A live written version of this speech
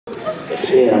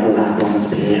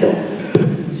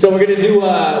So we're gonna do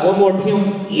one more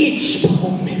poem each,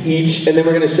 and then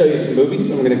we're gonna show you some movies.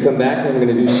 And we're gonna come back and we're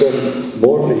gonna do some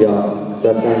more for y'all. Does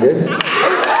that sound good?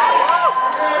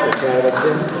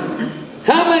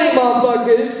 How many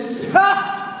motherfuckers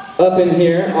up in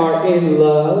here are in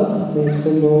love? Make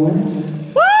some noise.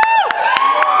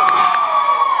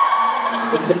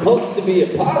 It's supposed to be a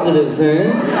positive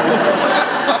thing.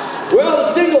 Where all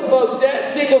the single folks at?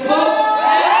 Single folks?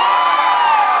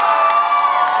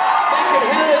 Making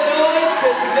hella noise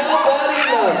because nobody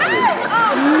loves you.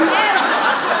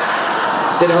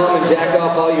 Sit home and jack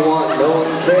off all you want. No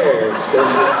one cares.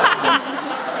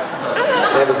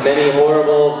 Have as many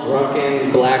horrible,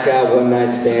 drunken, blackout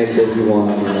one-night stands as you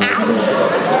want. You know?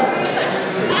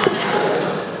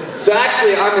 So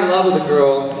actually, I'm in love with a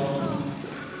girl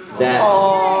that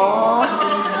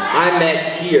I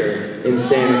met here in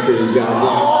Santa Cruz,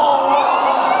 goddamn.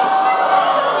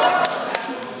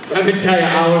 Let me tell you,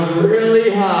 I was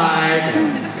really high.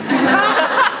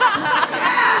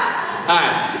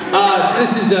 Alright, so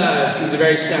this is a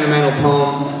very sentimental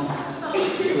poem.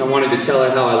 I wanted to tell her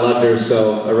how I loved her,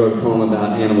 so I wrote a poem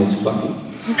about animals fucking.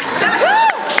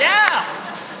 Yeah!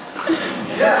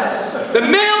 The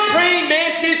male praying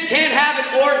mantis can't have an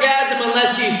orgasm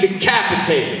unless he's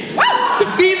decapitated. The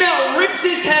female rips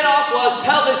his head off while his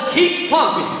pelvis keeps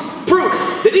pumping. Proof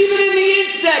that even in the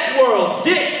insect world,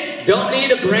 dicks don't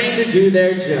need a brain to do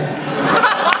their job.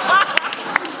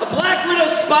 A black widow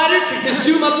spider can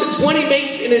consume up to 20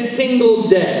 mates in a single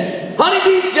day.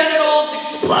 Honeybees' genitals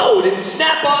explode and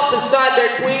snap off inside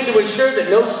their queen to ensure that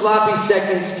no sloppy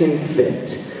seconds can fit.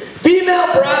 Female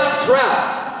brown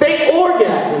trout fake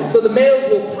orgasms so the males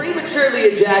will prematurely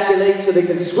ejaculate so they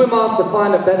can swim off to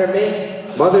find a better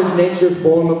mate. Mother Nature's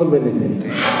form of eliminating.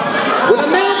 When a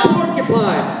male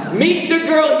porcupine meets a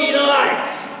girl he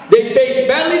likes, they face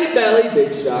belly to belly,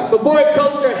 big shock, before it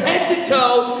coats her head to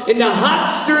toe into hot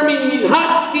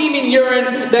steaming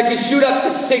urine that can shoot up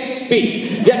to 6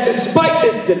 feet. Yet despite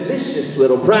this delicious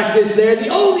little practice, they're the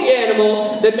only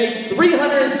animal that makes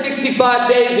 365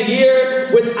 days a year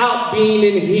without being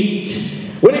in heat.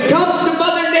 When it comes to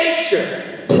Mother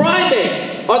Nature,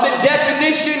 primates are the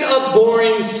definition of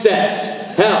boring sex.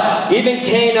 Hell, even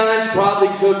canines probably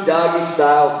took doggy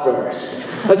style first.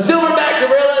 A silverback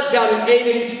gorilla's got an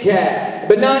 8-inch calf. A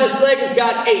banana slug has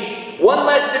got 8, one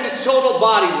less than its total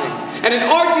body length. And an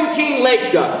Argentine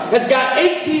lake duck has got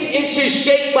 18 inches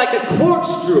shaped like a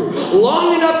corkscrew,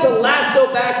 long enough to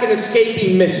lasso back an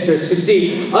escaping mistress. You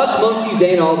see, us monkeys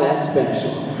ain't all that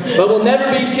special. But we'll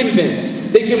never be convinced,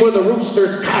 thinking we're the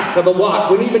rooster's cock of the walk,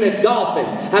 when even a dolphin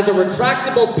has a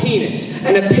retractable penis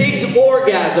and a pig's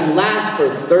orgasm lasts for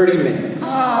 30 minutes.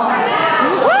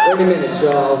 30 minutes,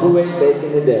 y'all. Who ate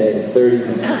bacon today? 30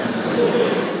 minutes.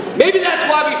 Maybe that's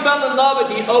why we fell in love at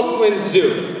the Oakland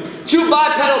Zoo. 2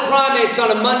 bipedal primates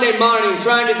on a Monday morning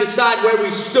trying to decide where we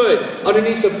stood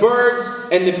underneath the birds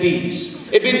and the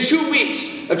bees. It'd been 2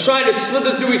 weeks of trying to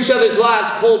slither through each other's lives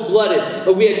cold-blooded,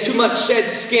 but we had too much shed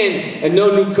skin and no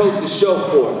new coat to show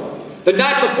for it. The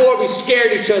night before, we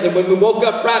scared each other when we woke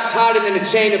up wrapped tighter than a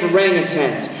chain of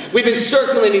orangutans. We've been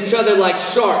circling each other like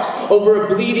sharks over a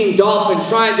bleeding dolphin,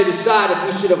 trying to decide if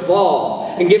we should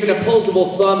evolve and give an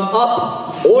opposable thumb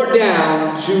up or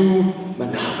down to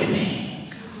monogamy.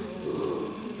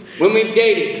 When we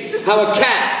dated, how a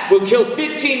cat will kill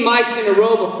 15 mice in a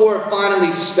row before it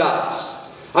finally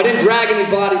stops. I didn't drag any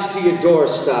bodies to your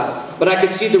doorstep, but I could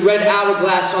see the red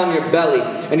hourglass on your belly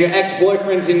and your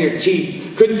ex-boyfriends in your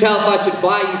teeth. Couldn't tell if I should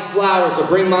buy you flowers or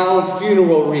bring my own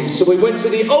funeral wreath. So we went to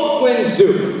the Oakland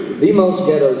Zoo, the most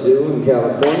ghetto zoo in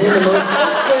California, the most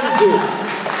Oakland zoo.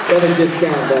 Got a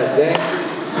discount that day.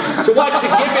 To watch the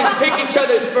gibbons pick each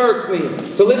other's fur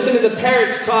clean, to listen to the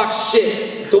parrots talk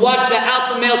shit, to watch the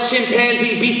alpha male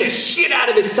chimpanzee beat the shit out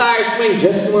of his tire swing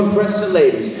just to impress the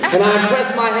ladies. And I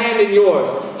impressed my hand in yours,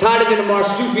 tied it into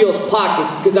marsupial's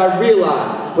pockets, because I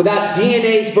realized without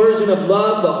DNA's version of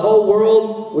love, the whole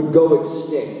world would go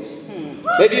extinct.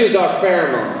 Maybe it was our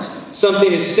pheromones.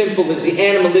 Something as simple as the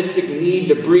animalistic need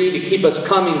to breed to keep us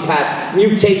coming past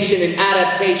mutation and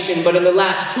adaptation, but in the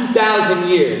last 2,000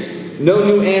 years, no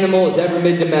new animal has ever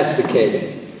been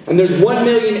domesticated. And there's 1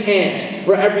 million ants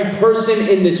for every person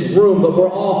in this room, but we're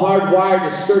all hardwired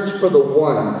to search for the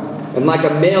one. And like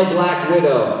a male black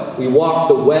widow, we walk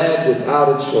the web without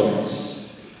a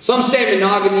choice. Some say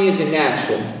monogamy isn't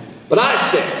natural, but I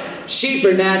say sheep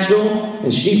are natural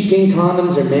and sheepskin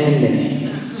condoms are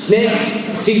man-made. Snakes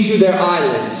see through their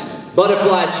eyelids,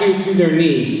 butterflies hear through their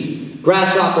knees,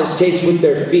 grasshoppers taste with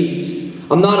their feet.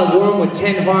 I'm not a worm with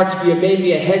 10 hearts, but you made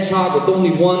me a hedgehog with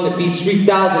only one that beats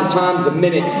 3,000 times a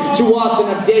minute. Too often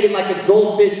I've dated like a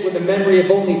goldfish with a memory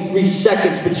of only 3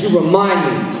 seconds, but you remind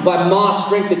me why moss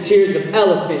drink the tears of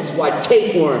elephants, why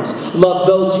tapeworms love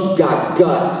those who got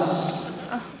guts.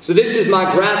 So this is my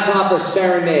grasshopper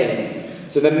serenade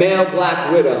to the male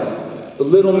black widow, the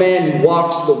little man who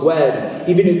walks the web,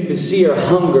 even if you can see her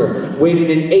hunger, waiting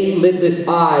in 8 lidless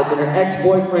eyes, and her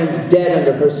ex-boyfriend's dead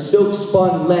under her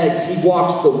silk-spun legs. He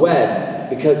walks the web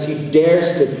because he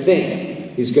dares to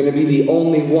think he's going to be the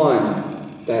only one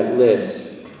that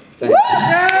lives. Thank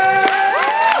you.